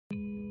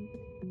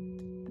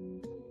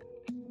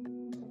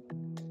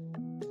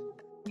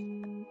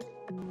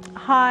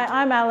Hi,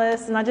 I'm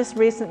Alice and I just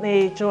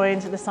recently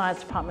joined the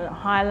science department at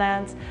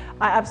Highlands.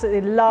 I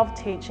absolutely love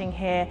teaching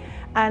here,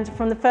 and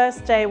from the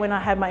first day when I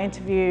had my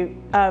interview,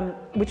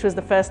 which was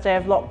the first day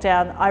of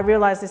lockdown, I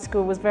realised this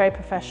school was very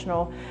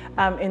professional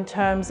in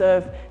terms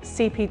of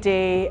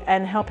CPD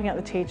and helping out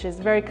the teachers,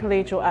 very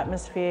collegial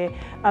atmosphere.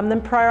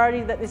 The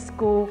priority that this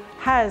school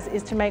has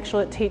is to make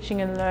sure that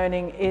teaching and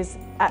learning is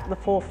at the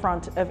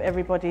forefront of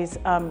everybody's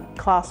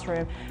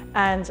classroom,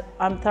 and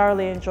I'm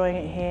thoroughly enjoying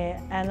it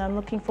here, and I'm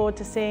looking forward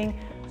to seeing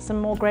some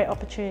more great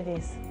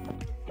opportunities.